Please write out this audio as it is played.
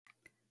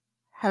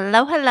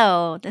Hello,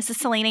 hello. This is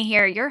Selena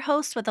here, your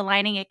host with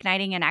Aligning,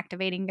 Igniting, and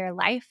Activating Your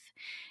Life.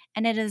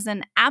 And it is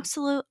an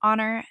absolute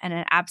honor and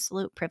an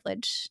absolute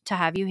privilege to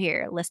have you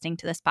here listening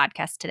to this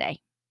podcast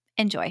today.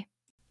 Enjoy.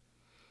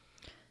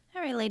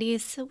 All right,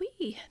 ladies. So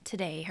we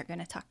today are going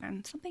to talk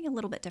on something a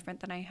little bit different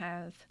than I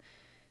have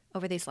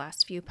over these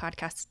last few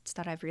podcasts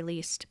that I've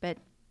released, but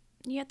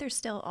yet they're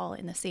still all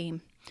in the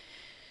same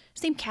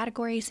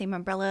category, same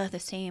umbrella, the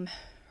same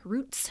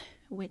roots,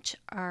 which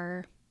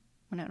are,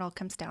 when it all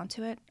comes down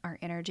to it, our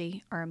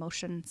energy, our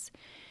emotions,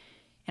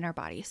 and our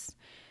bodies.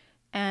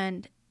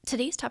 And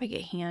today's topic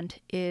at hand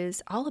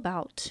is all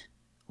about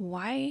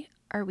why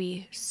are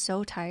we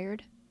so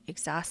tired,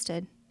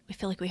 exhausted? We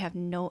feel like we have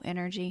no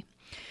energy.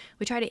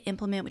 We try to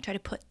implement, we try to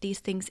put these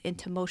things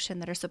into motion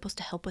that are supposed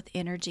to help with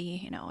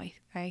energy.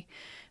 I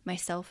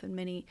myself and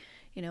many,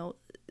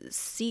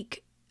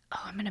 seek,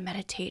 I'm going to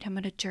meditate, I'm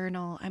going to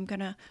journal, I'm going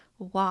to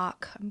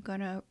walk, I'm going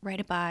to ride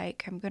a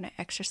bike, I'm going to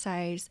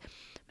exercise,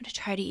 I'm going to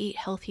try to eat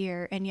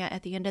healthier. And yet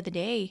at the end of the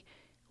day,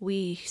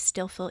 we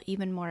still feel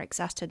even more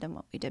exhausted than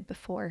what we did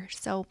before.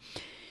 So,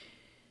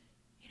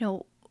 a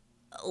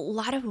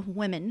lot of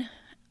women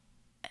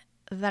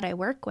that I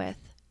work with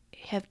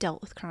have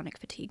dealt with chronic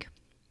fatigue.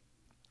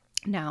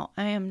 Now,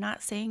 I am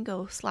not saying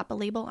go slap a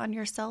label on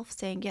yourself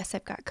saying, yes,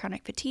 I've got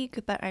chronic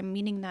fatigue, but I'm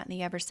meaning that in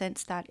the ever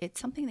sense that it's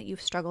something that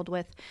you've struggled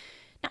with,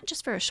 not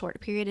just for a short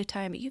period of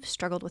time, but you've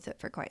struggled with it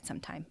for quite some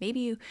time. Maybe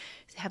you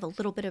have a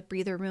little bit of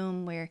breather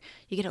room where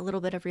you get a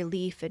little bit of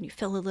relief and you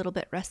feel a little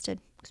bit rested,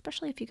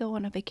 especially if you go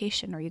on a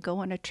vacation or you go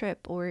on a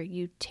trip or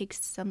you take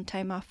some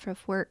time off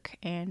of work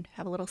and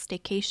have a little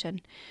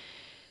staycation.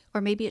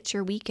 Or maybe it's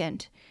your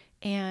weekend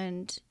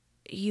and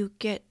you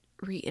get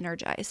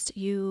re-energized.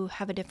 You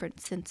have a different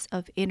sense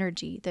of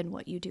energy than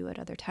what you do at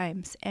other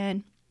times.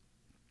 And,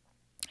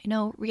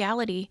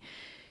 reality,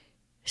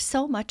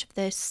 so much of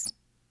this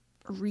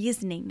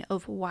reasoning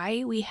of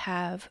why we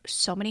have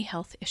so many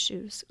health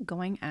issues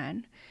going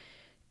on,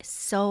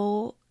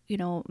 so,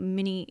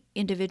 many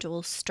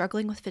individuals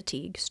struggling with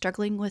fatigue,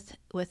 struggling with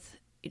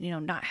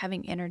not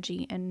having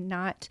energy and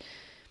not,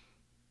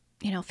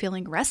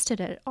 feeling rested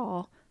at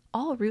all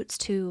roots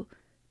to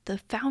the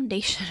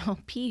foundational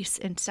piece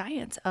in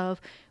science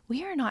of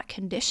we are not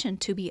conditioned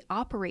to be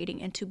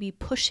operating and to be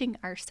pushing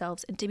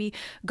ourselves and to be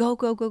go,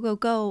 go, go, go,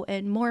 go,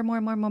 and more.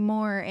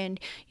 And,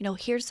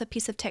 here's a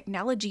piece of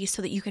technology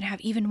so that you can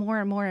have even more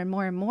and more and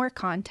more and more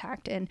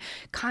contact and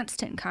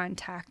constant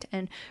contact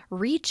and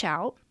reach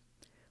out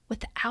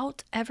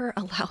without ever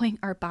allowing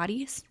our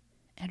bodies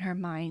and our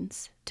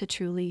minds to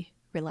truly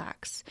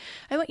relax.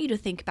 I want you to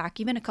think back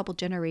even a couple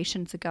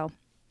generations ago.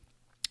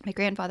 My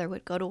grandfather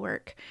would go to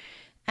work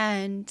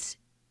and,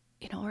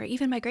 or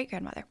even my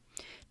great-grandmother,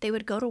 they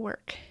would go to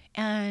work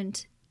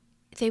and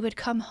they would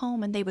come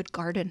home and they would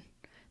garden,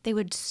 they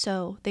would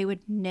sew, they would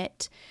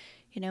knit,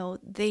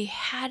 they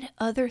had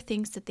other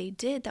things that they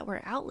did that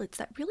were outlets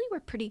that really were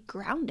pretty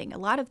grounding. A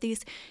lot of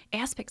these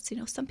aspects,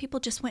 some people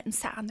just went and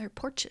sat on their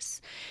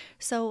porches.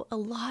 So a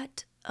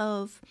lot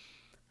of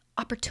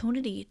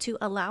opportunity to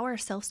allow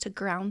ourselves to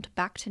ground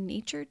back to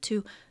nature,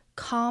 to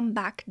calm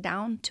back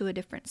down to a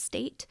different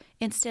state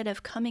instead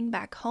of coming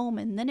back home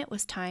and then it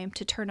was time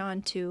to turn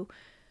on to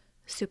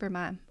super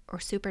mom or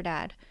super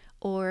dad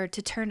or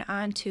to turn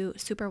on to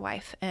super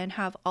wife and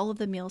have all of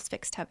the meals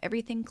fixed, have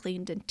everything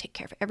cleaned and take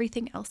care of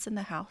everything else in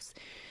the house.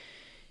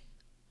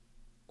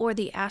 Or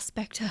the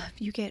aspect of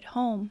you get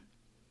home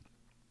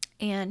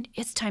and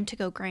it's time to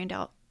go grind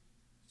out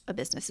a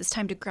business. It's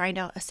time to grind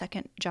out a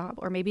second job,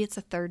 or maybe it's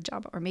a third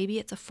job, or maybe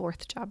it's a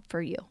fourth job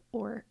for you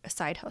or a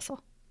side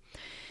hustle.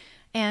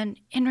 And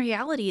in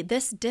reality,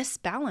 this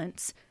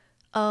disbalance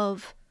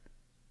of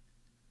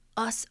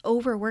us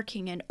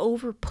overworking and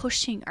over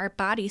pushing our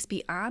bodies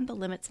beyond the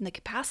limits and the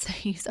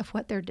capacities of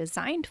what they're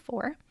designed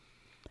for,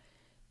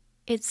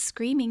 it's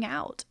screaming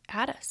out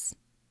at us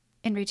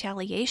in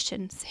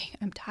retaliation, saying,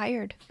 I'm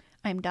tired,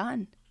 I'm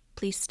done,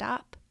 please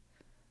stop,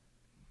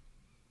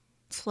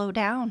 slow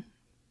down.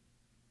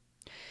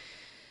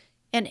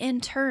 And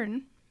in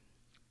turn,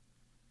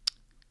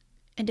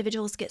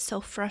 individuals get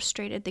so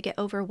frustrated, they get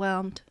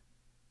overwhelmed.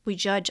 We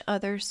judge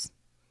others,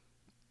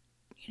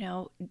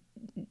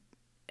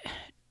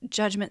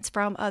 judgments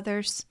from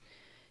others,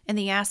 and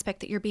the aspect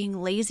that you're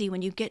being lazy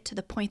when you get to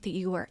the point that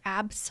you are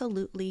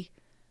absolutely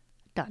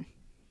done.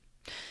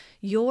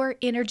 Your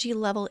energy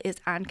level is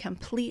on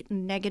complete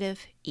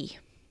negative E,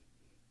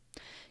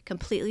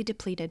 completely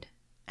depleted,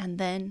 and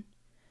then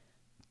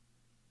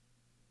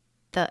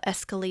the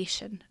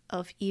escalation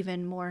of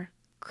even more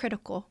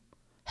critical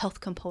health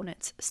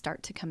components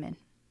start to come in.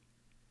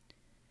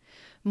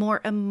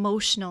 More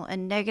emotional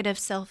and negative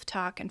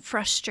self-talk and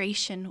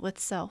frustration with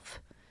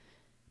self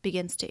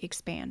begins to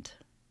expand.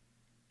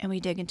 And we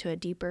dig into a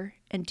deeper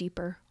and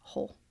deeper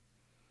hole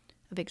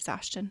of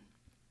exhaustion.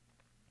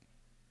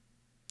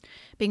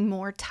 Being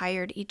more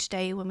tired each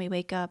day when we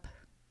wake up.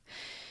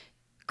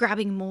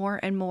 Grabbing more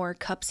and more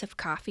cups of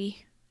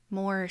coffee,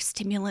 more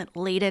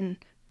stimulant-laden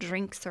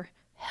drinks or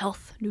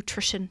health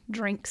nutrition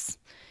drinks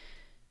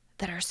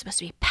that are supposed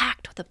to be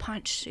packed with a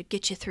punch to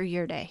get you through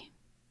your day.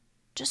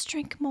 Just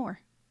drink more,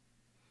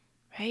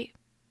 right?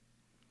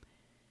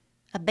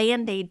 A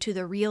band-aid to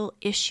the real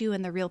issue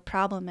and the real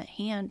problem at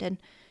hand. And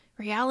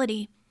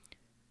reality,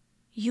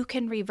 you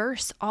can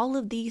reverse all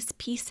of these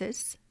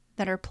pieces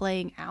that are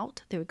playing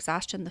out, the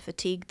exhaustion, the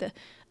fatigue, the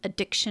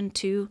addiction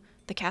to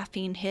the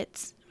caffeine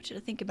hits. I want you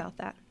to think about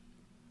that.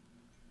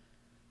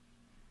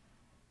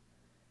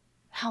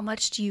 How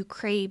much do you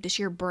crave? Does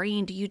your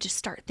brain, do you just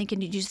start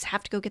thinking you just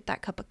have to go get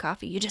that cup of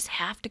coffee? You just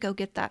have to go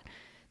get that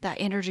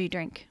energy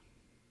drink.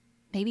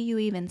 Maybe you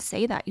even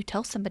say that. You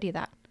tell somebody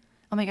that.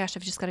 Oh my gosh,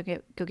 I've just got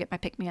to go get my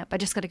pick-me-up. I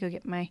just got to go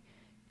get my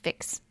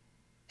fix.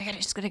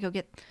 Just got to go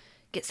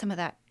get some of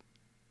that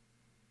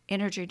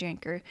energy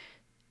drink or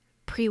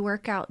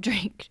pre-workout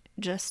drink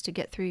just to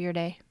get through your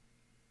day.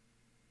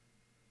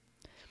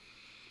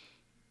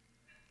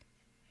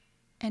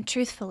 And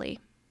truthfully,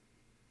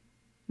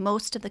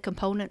 most of the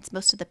components,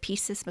 most of the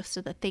pieces, most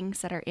of the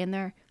things that are in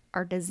there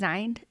are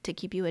designed to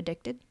keep you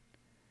addicted.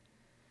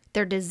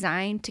 They're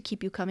designed to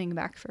keep you coming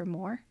back for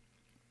more.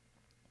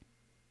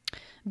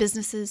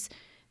 Businesses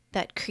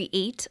that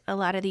create a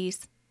lot of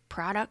these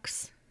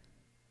products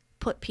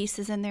put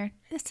pieces in there.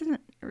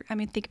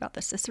 Think about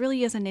this. This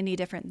really isn't any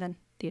different than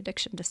the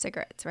addiction to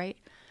cigarettes, right?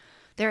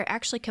 There are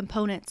actually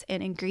components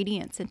and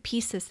ingredients and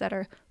pieces that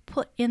are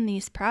put in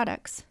these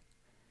products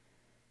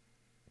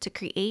to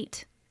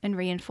create and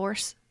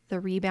reinforce the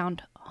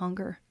rebound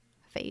hunger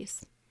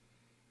phase,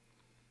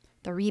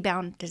 the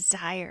rebound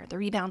desire, the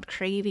rebound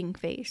craving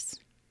phase.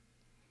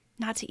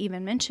 Not to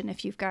even mention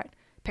if you've got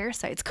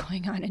parasites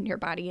going on in your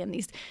body and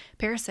these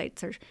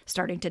parasites are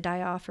starting to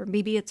die off, or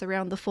maybe it's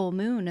around the full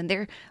moon and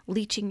they're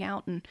leaching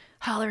out and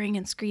hollering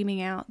and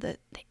screaming out that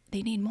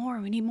they need more,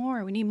 we need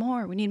more, we need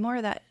more, we need more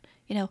of that,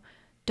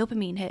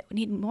 dopamine hit. We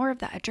need more of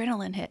that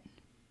adrenaline hit.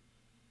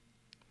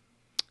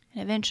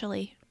 And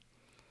eventually,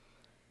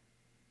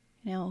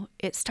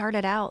 it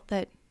started out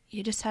that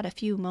you just had a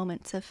few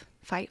moments of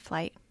fight,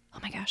 flight. Oh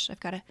my gosh, I've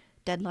got a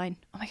deadline.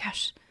 Oh my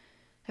gosh,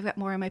 I've got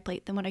more on my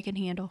plate than what I can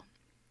handle.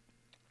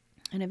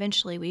 And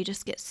eventually we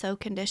just get so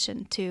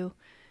conditioned to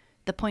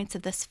the points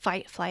of this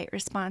fight, flight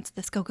response,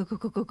 this go, go, go,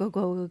 go, go, go,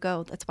 go, go,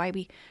 go. That's why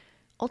we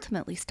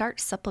ultimately start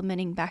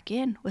supplementing back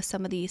in with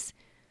some of these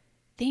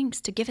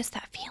things to give us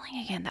that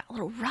feeling again, that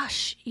little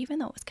rush, even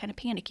though it was kind of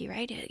panicky,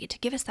 right? To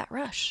give us that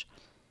rush.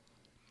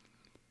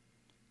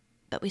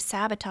 But we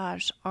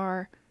sabotage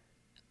our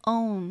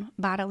own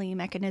bodily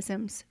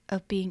mechanisms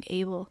of being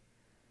able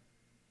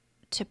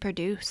to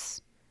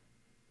produce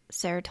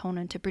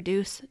serotonin, to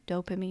produce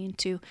dopamine,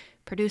 to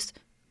produce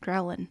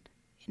ghrelin,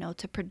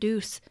 to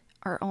produce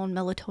our own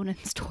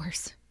melatonin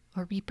stores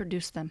or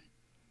reproduce them.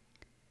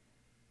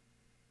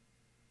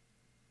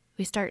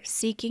 We start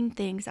seeking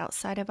things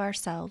outside of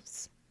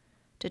ourselves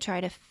to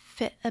try to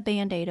fit a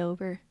band-aid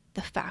over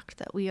the fact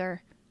that we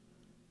are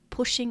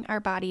pushing our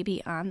body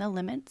beyond the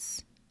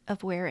limits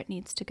of where it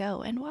needs to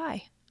go. And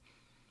why?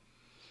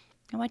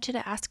 I want you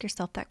to ask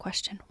yourself that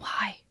question.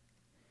 Why?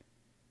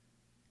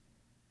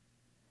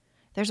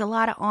 There's a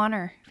lot of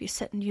honor if you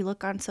sit and you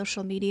look on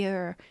social media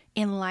or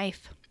in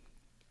life,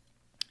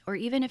 or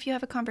even if you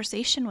have a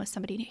conversation with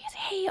somebody and you say,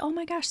 hey, oh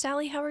my gosh,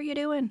 Sally, how are you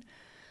doing?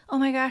 Oh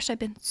my gosh, I've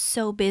been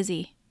so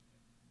busy.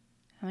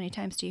 How many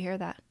times do you hear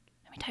that?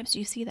 How many times do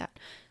you see that?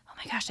 Oh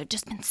my gosh, I've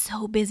just been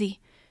so busy.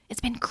 It's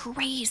been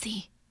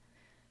crazy,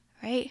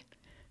 right?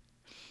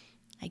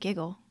 I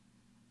giggle.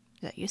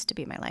 That used to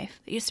be my life.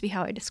 That used to be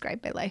how I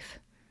described my life.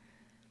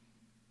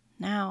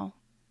 Now,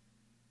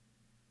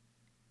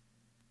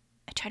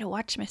 I try to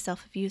watch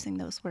myself of using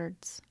those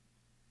words.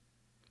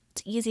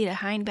 It's easy to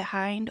hide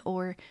behind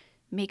or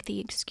make the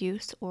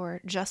excuse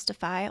or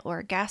justify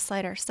or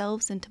gaslight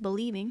ourselves into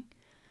believing,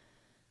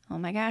 oh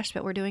my gosh,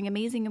 but we're doing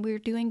amazing and we're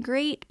doing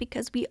great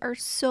because we are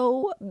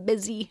so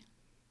busy.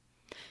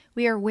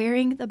 We are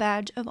wearing the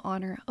badge of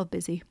honor of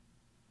busy.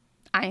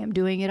 I am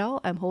doing it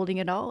all. I'm holding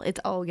it all. It's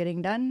all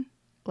getting done.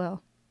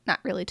 Well, not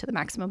really to the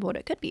maximum of what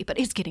it could be, but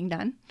it's getting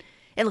done.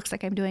 It looks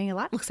like I'm doing a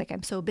lot. It looks like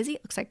I'm so busy.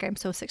 It looks like I'm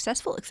so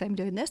successful. It looks like I'm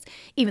doing this,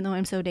 even though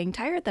I'm so dang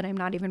tired that I'm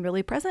not even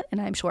really present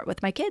and I'm short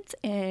with my kids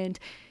and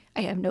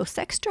I have no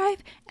sex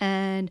drive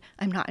and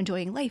I'm not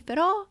enjoying life at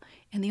all.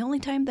 And the only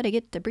time that I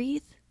get to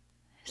breathe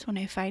is when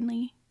I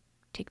finally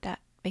take that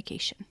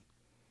vacation.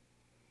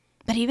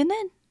 But even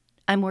then,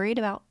 I'm worried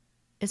about,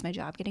 is my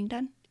job getting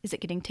done? Is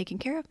it getting taken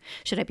care of?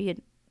 Should I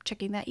be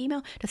checking that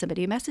email? Does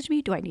somebody message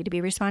me? Do I need to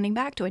be responding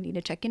back? Do I need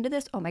to check into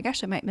this? Oh my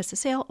gosh, I might miss a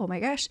sale. Oh my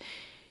gosh,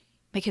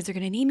 my kids are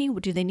going to need me.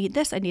 Do they need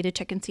this? I need to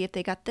check and see if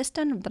they got this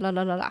done. Blah,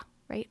 blah, blah, blah,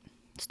 right?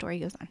 The story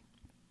goes on.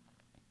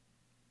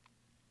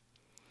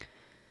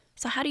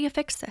 So how do you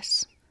fix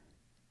this?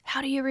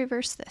 How do you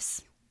reverse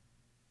this?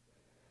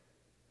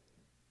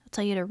 I'll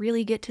tell you, to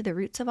really get to the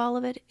roots of all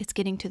of it, it's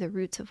getting to the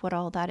roots of what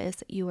all that is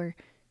that you are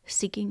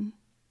seeking.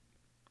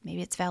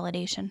 Maybe it's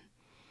validation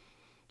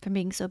from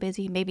being so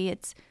busy. Maybe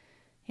it's,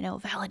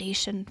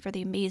 validation for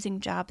the amazing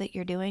job that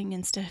you're doing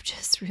instead of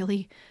just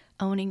really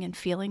owning and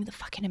feeling the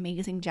fucking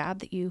amazing job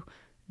that you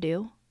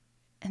do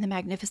and the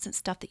magnificent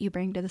stuff that you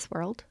bring to this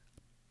world.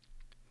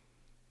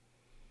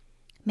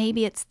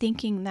 Maybe it's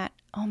thinking that,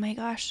 oh my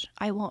gosh,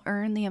 I will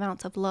earn the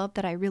amounts of love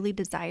that I really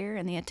desire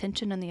and the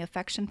attention and the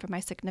affection from my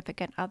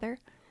significant other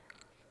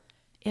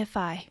if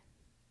I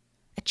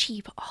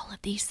achieve all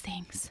of these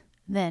things.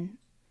 Then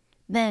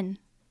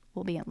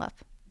we'll be in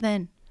love.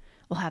 Then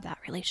we'll have that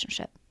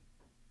relationship.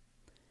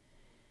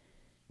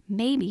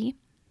 Maybe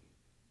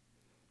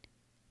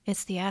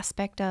it's the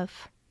aspect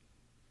of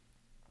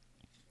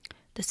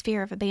this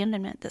fear of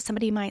abandonment, that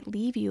somebody might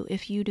leave you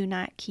if you do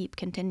not keep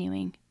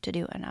continuing to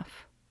do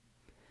enough.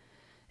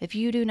 If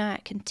you do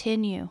not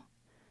continue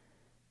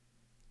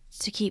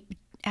to keep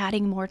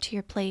adding more to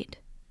your plate,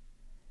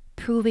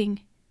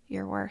 proving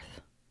your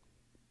worth.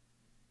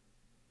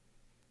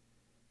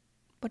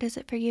 What is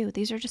it for you?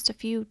 These are just a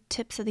few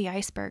tips of the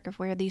iceberg of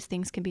where these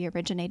things can be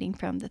originating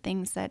from, the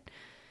things that,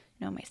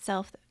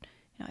 myself, that,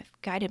 I've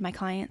guided my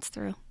clients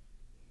through.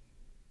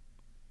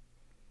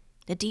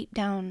 The deep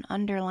down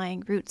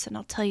underlying roots. And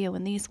I'll tell you,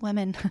 when these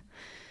women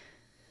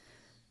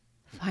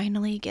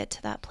finally get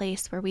to that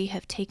place where we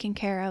have taken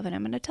care of, and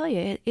I'm going to tell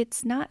you,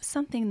 it's not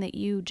something that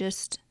you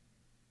just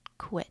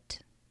quit.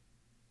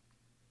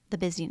 The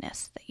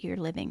busyness that you're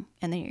living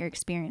and that you're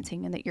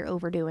experiencing and that you're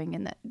overdoing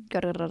and that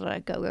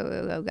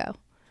go.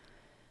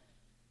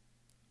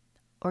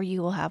 Or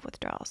you will have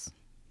withdrawals.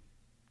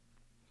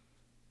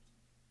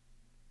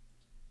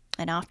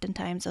 And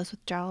oftentimes those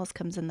withdrawals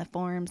comes in the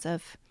forms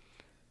of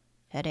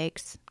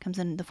headaches, comes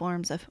in the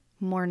forms of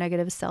more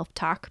negative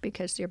self-talk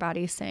because your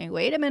body is saying,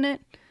 wait a minute,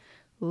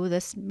 ooh,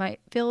 this might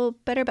feel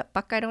better, but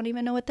fuck, I don't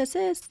even know what this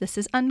is. This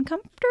is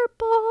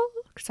uncomfortable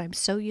because I'm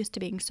so used to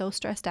being so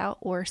stressed out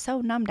or so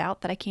numbed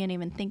out that I can't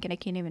even think and I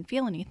can't even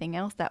feel anything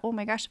else, that, oh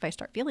my gosh, if I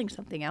start feeling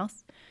something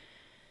else.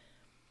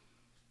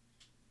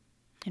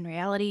 In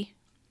reality,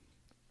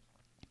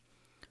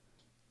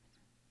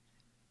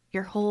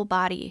 your whole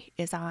body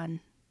is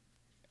on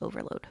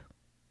overload.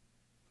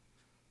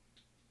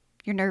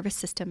 Your nervous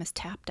system is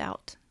tapped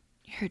out.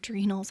 Your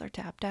adrenals are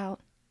tapped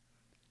out.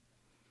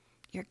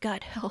 Your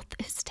gut health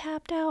is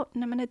tapped out.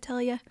 And I'm going to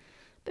tell you,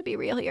 but be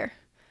real here,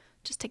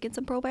 just taking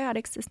some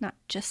probiotics is not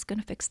just going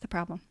to fix the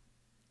problem.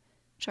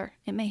 Sure,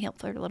 it may help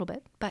for a little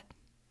bit, but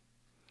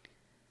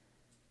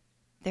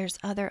there's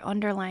other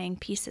underlying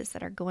pieces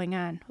that are going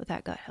on with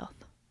that gut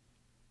health.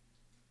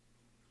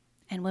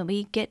 And when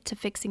we get to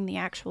fixing the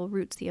actual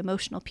roots, the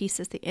emotional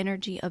pieces, the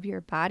energy of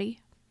your body,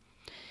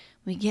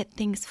 we get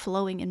things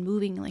flowing and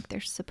moving like they're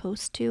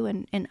supposed to,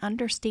 and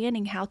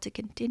understanding how to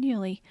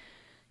continually,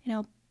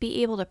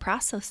 be able to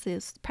process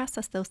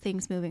those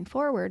things moving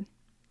forward.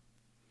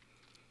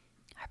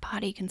 Our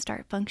body can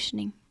start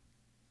functioning,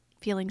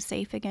 feeling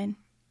safe again,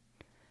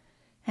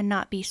 and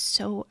not be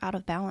so out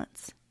of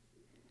balance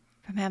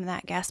from having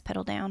that gas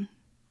pedal down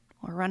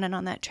or running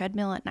on that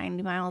treadmill at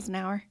 90 miles an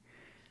hour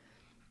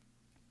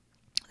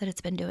that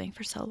it's been doing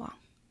for so long.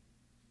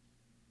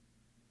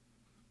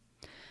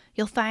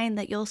 You'll find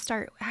that you'll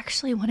start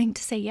actually wanting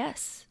to say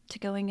yes to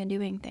going and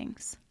doing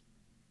things.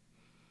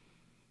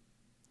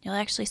 You'll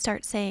actually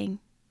start saying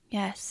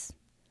yes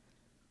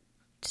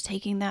to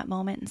taking that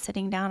moment and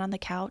sitting down on the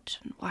couch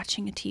and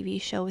watching a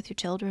TV show with your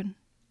children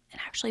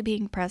and actually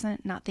being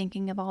present, not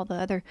thinking of all the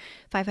other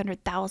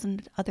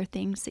 500,000 other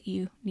things that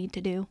you need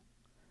to do.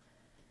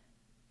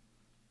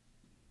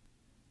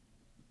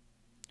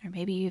 Or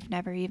maybe you've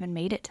never even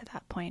made it to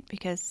that point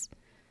because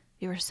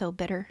you were so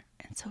bitter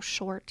and so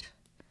short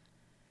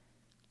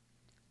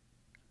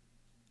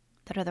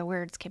that other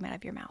words came out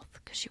of your mouth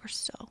because you were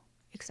so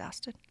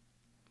exhausted.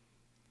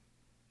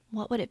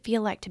 What would it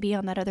feel like to be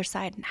on that other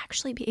side and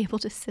actually be able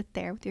to sit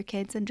there with your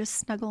kids and just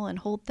snuggle and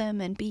hold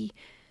them and be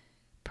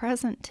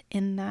present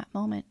in that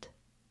moment?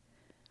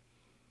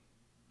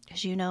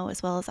 As you know,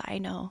 as well as I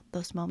know,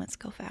 those moments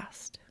go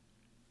fast.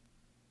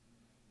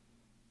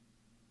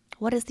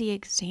 What is the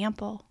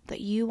example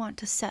that you want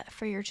to set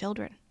for your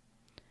children?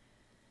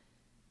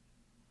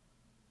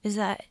 Is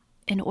that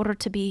in order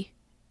to be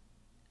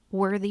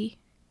worthy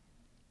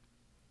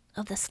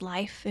of this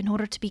life, in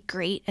order to be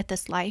great at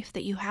this life,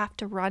 that you have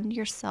to run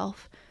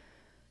yourself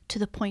to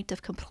the point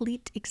of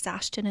complete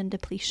exhaustion and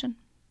depletion?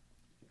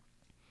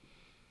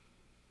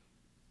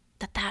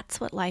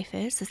 That's what life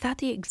is? Is that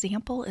the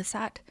example? Is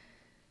that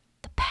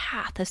the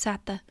path? Is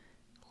that the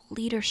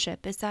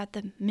leadership? Is that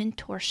the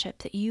mentorship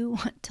that you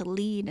want to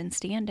lead and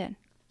stand in?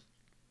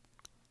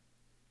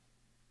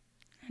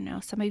 I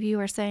know some of you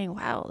are saying,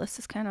 wow, this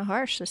is kind of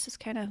harsh. This is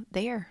kind of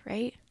there,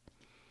 right?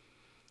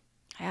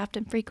 I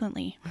often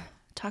frequently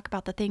talk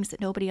about the things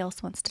that nobody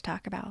else wants to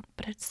talk about,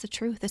 but it's the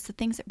truth. It's the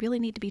things that really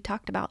need to be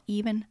talked about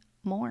even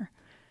more.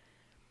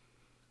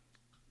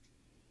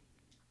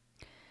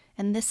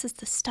 And this is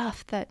the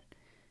stuff that,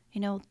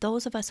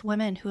 those of us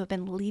women who have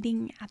been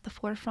leading at the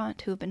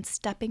forefront, who have been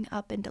stepping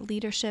up into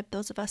leadership,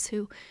 those of us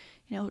who,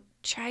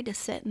 tried to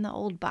sit in the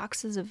old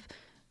boxes of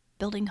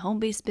building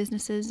home-based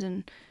businesses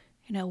and,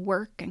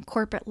 work and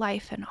corporate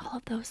life and all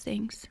of those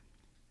things.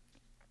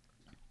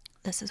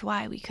 This is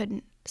why we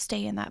couldn't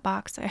stay in that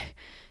box. I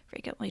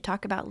frequently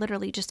talk about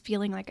literally just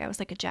feeling like I was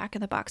like a jack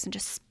in the box and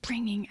just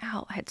springing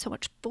out. I had so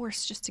much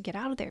force just to get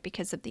out of there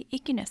because of the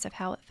ickiness of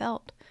how it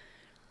felt.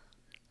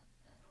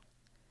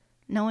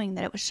 knowing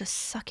that it was just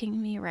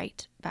sucking me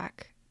right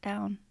back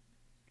down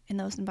in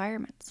those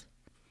environments.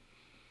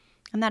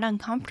 And that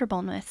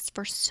uncomfortableness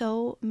for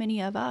so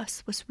many of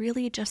us was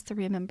really just the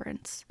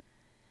remembrance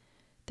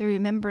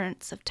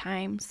of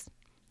times,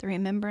 the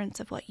remembrance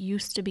of what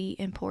used to be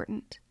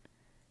important,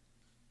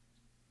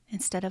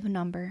 instead of a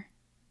number,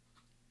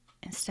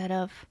 instead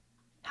of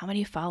how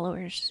many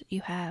followers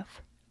you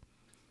have,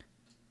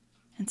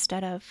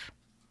 instead of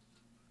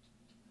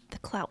the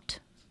clout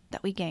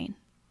that we gain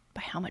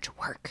by how much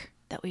work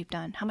that we've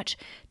done, how much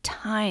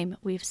time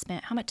we've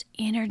spent, how much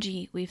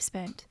energy we've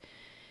spent,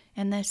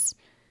 and this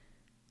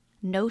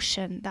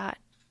notion that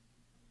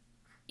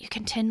you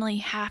continually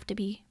have to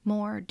be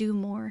more, do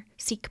more,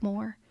 seek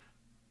more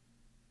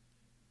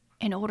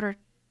in order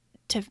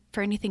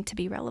for anything to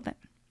be relevant.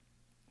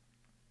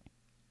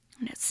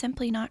 And it's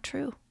simply not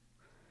true.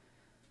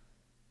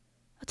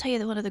 I'll tell you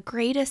that one of the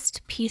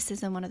greatest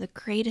pieces and one of the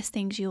greatest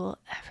things you will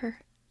ever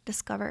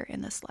discover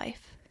in this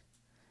life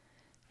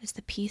is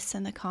the peace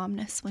and the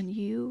calmness when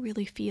you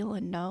really feel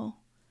and know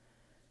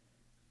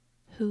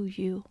who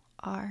you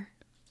are.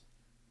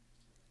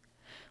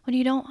 When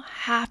you don't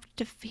have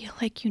to feel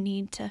like you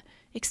need to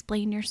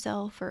explain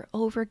yourself or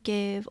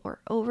overgive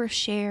or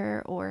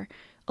overshare or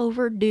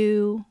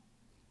overdo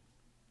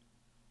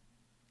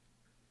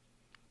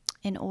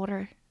in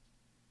order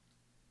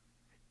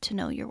to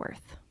know your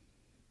worth.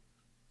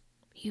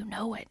 You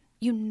know it.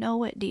 You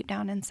know it deep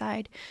down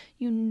inside.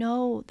 You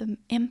know the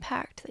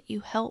impact that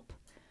you help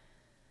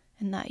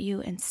and that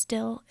you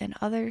instill in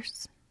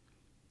others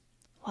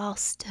while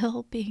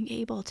still being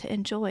able to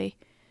enjoy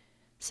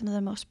some of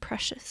the most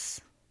precious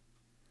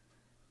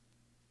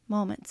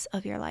moments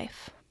of your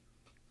life.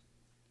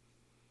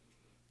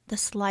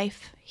 This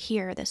life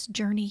here, this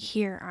journey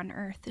here on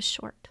earth is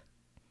short.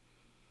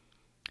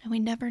 And we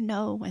never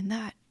know when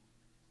that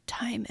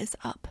time is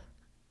up.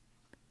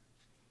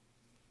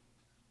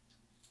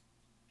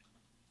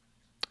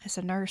 As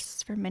a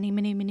nurse for many,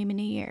 many, many,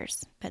 many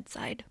years,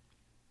 bedside,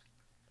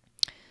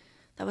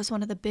 that was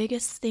one of the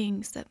biggest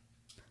things that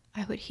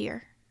I would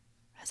hear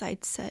as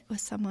I'd sit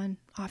with someone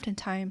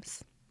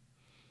oftentimes.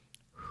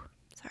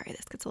 Sorry,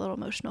 this gets a little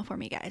emotional for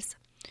me, guys.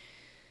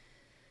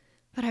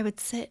 But I would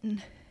sit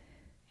and,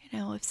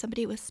 if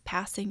somebody was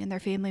passing and their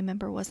family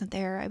member wasn't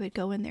there, I would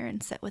go in there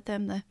and sit with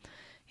them. The,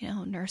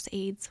 nurse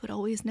aides would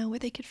always know where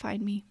they could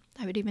find me.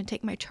 I would even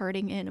take my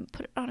charting in and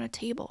put it on a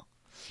table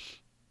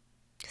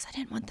because I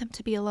didn't want them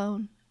to be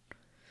alone.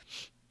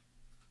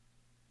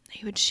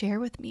 They would share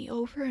with me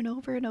over and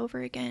over and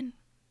over again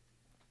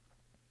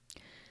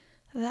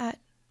that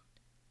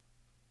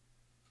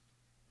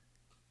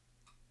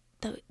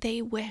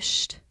they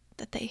wished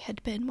that they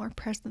had been more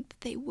present,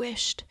 that they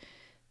wished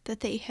that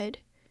they had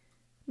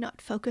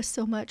not focused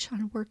so much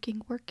on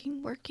working,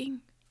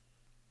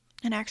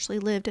 and actually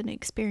lived and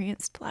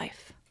experienced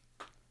life.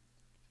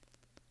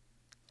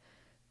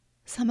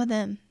 Some of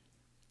them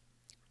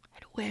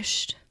had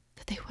wished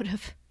that they would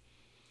have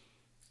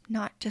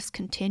not just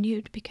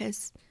continued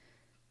because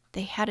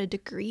they had a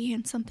degree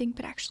in something,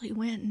 but actually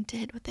went and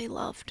did what they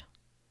loved.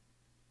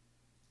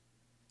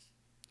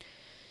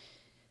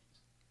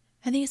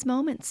 And these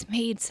moments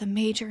made some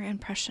major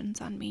impressions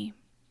on me.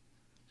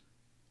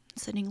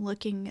 Sitting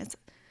looking at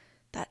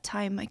that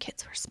time, my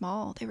kids were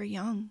small, they were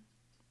young.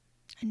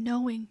 And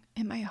knowing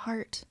in my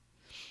heart,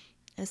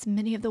 as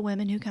many of the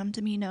women who come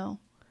to me know,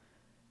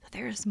 that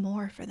there is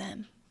more for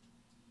them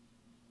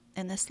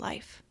in this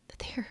life. That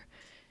there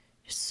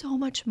is so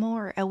much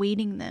more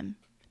awaiting them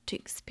to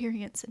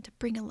experience and to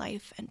bring a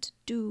life and to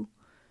do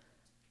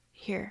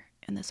here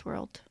in this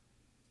world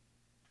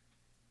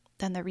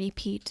than the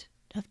repeat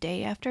of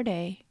day after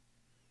day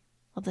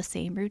of the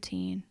same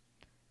routine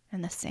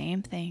and the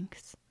same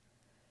things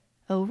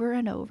over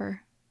and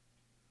over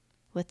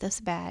with this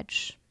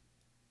badge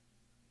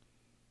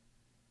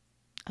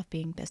of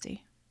being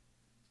busy.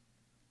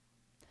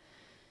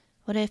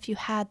 What if you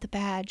had the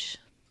badge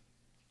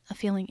of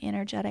feeling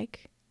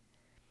energetic,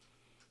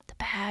 the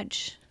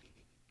badge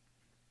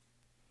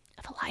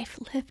of a life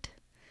lived,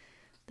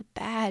 the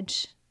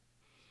badge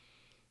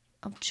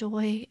of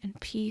joy and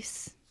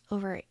peace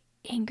over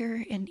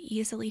anger and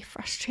easily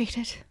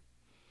frustrated,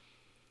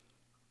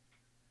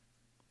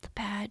 the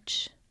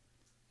badge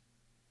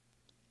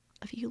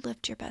of you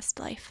lived your best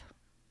life.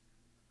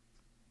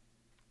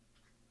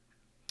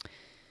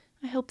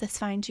 I hope this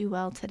finds you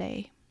well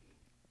today.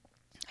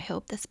 I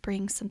hope this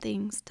brings some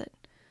things that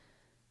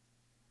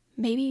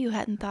maybe you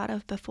hadn't thought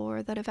of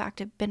before that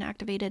have been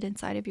activated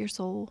inside of your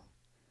soul.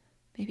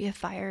 Maybe a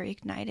fire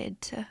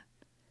ignited to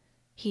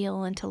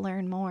heal and to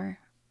learn more.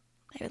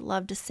 I would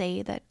love to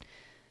say that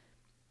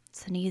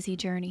it's an easy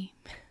journey,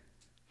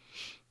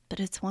 but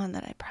it's one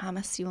that I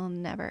promise you will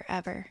never,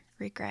 ever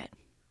regret.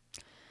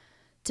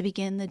 To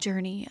begin the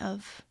journey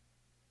of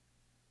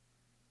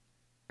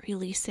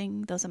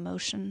releasing those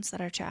emotions that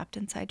are trapped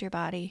inside your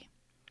body,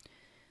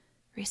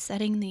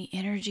 resetting the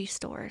energy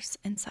stores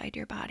inside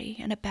your body,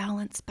 and a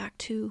balance back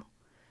to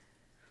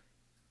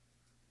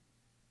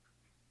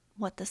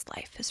what this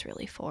life is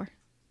really for.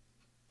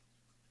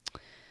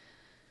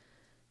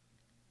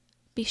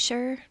 be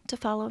sure to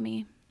follow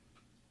me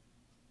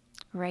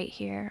right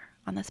here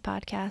on this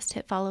podcast.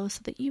 Hit follow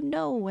so that you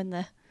know when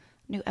the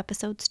new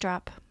episodes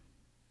drop.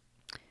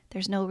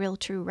 There's no real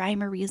true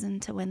rhyme or reason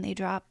to when they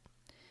drop.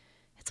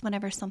 It's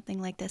whenever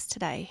something like this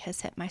today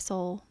has hit my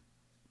soul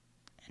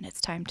and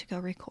it's time to go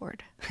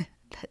record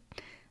that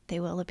they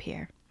will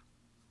appear.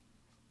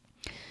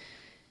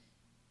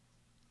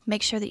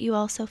 Make sure that you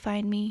also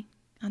find me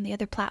on the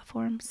other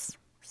platforms,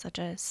 such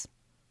as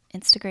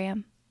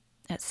Instagram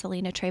at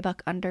Selena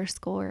Treybuck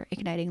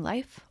 _igniting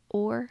life,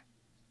 or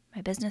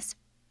my business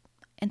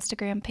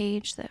Instagram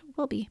page that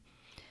will be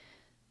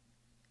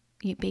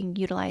being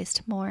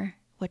utilized more,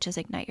 which is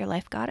Ignite Your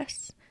Life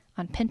Goddess,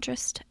 on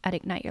Pinterest at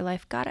Ignite Your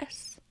Life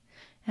Goddess,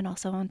 and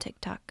also on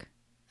TikTok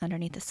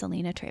underneath the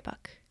Selena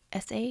Treybuck,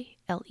 SALENA.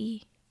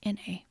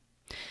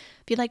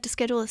 If you'd like to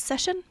schedule a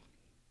session,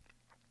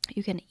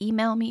 you can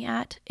email me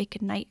at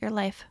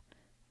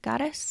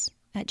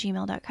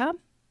igniteyourlifegoddess@gmail.com,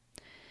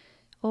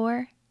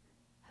 or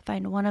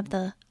find one of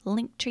the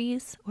link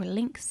trees or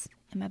links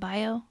in my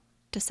bio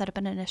to set up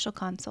an initial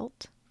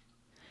consult.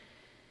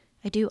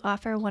 I do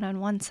offer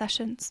one-on-one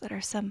sessions that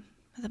are some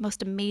of the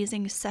most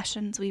amazing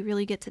sessions. We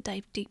really get to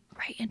dive deep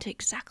right into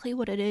exactly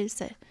what it is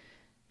that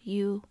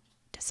you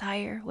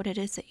desire, what it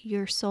is that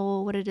your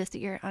soul, what it is that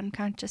your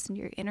unconscious and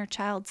your inner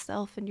child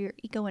self and your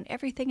ego and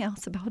everything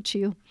else about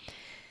you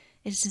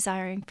is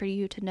desiring for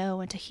you to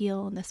know and to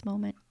heal in this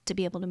moment to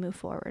be able to move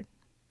forward.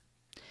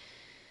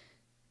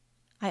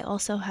 I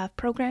also have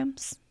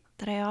programs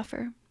that I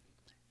offer,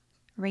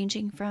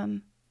 ranging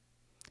from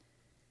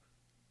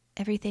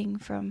everything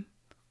from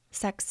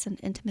sex and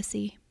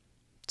intimacy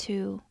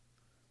to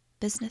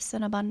business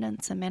and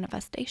abundance and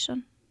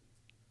manifestation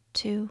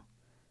to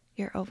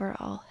your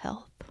overall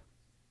health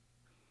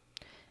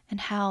and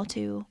how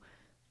to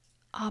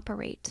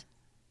operate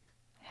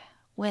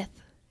with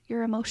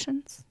your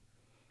emotions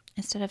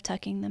instead of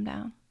tucking them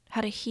down,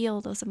 how to heal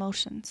those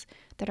emotions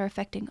that are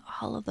affecting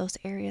all of those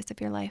areas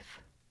of your life.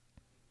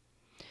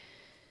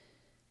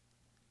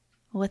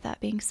 With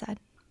that being said,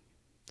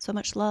 so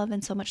much love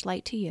and so much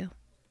light to you.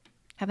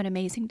 Have an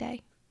amazing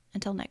day.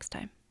 Until next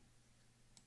time.